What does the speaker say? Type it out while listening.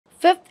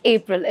5th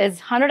April is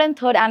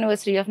 103rd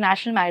anniversary of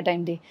National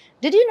Maritime Day.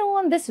 Did you know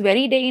on this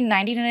very day in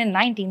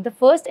 1919, the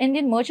first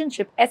Indian merchant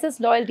ship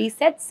SS Loyalty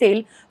set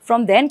sail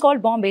from then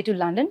called Bombay to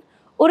London?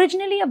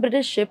 Originally a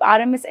British ship,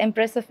 RMS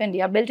Empress of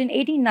India, built in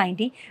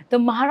 1890, the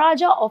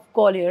Maharaja of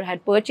Gwalior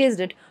had purchased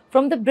it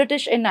from the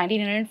British in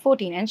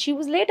 1914 and she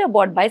was later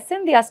bought by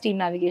Scindia Steam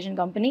Navigation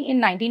Company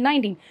in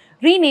 1919,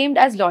 renamed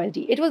as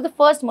Loyalty. It was the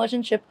first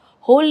merchant ship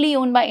wholly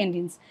owned by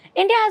Indians.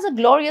 India has a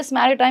glorious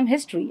maritime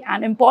history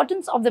and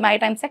importance of the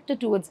maritime sector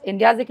towards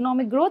India's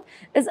economic growth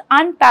is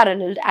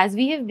unparalleled as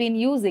we have been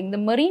using the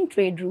marine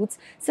trade routes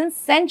since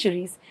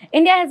centuries.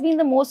 India has been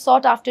the most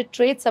sought after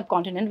trade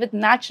subcontinent with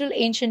natural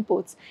ancient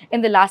ports.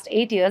 In the last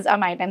 8 years, our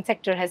maritime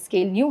sector has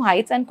scaled new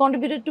heights and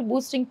contributed to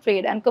boosting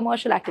trade and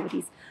commercial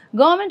activities.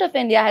 Government of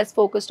India has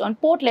focused on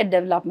port-led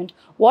development.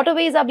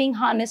 Waterways are being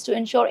harnessed to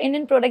ensure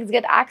Indian products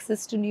get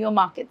access to newer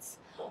markets.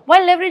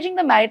 While leveraging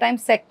the maritime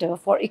sector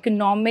for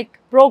economic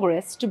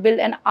progress to build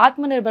an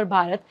Atmanirbhar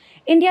Bharat,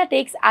 India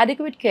takes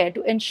adequate care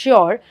to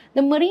ensure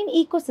the marine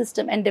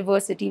ecosystem and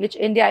diversity which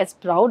India is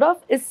proud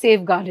of is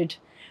safeguarded.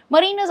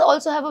 Mariners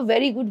also have a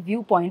very good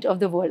viewpoint of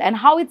the world and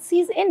how it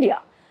sees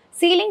India.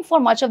 Sailing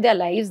for much of their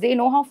lives, they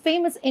know how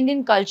famous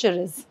Indian culture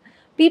is.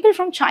 People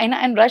from China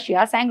and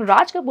Russia sang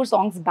Raj Kapoor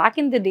songs back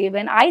in the day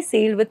when I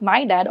sailed with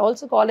my dad,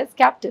 also called as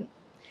captain.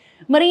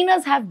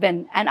 Mariners have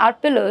been and are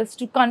pillars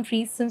to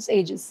countries since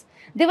ages.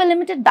 They were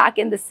limited back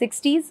in the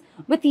 60s.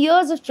 With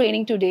years of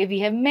training today, we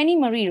have many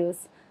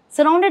mariners.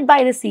 Surrounded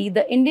by the sea,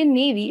 the Indian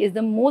Navy is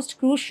the most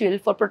crucial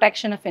for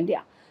protection of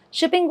India.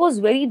 Shipping goes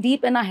very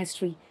deep in our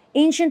history.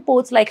 Ancient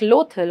ports like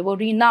Lothal were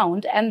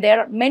renowned and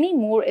there are many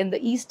more in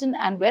the eastern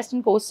and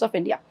western coasts of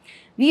India.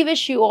 We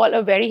wish you all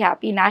a very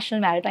happy National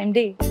Maritime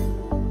Day.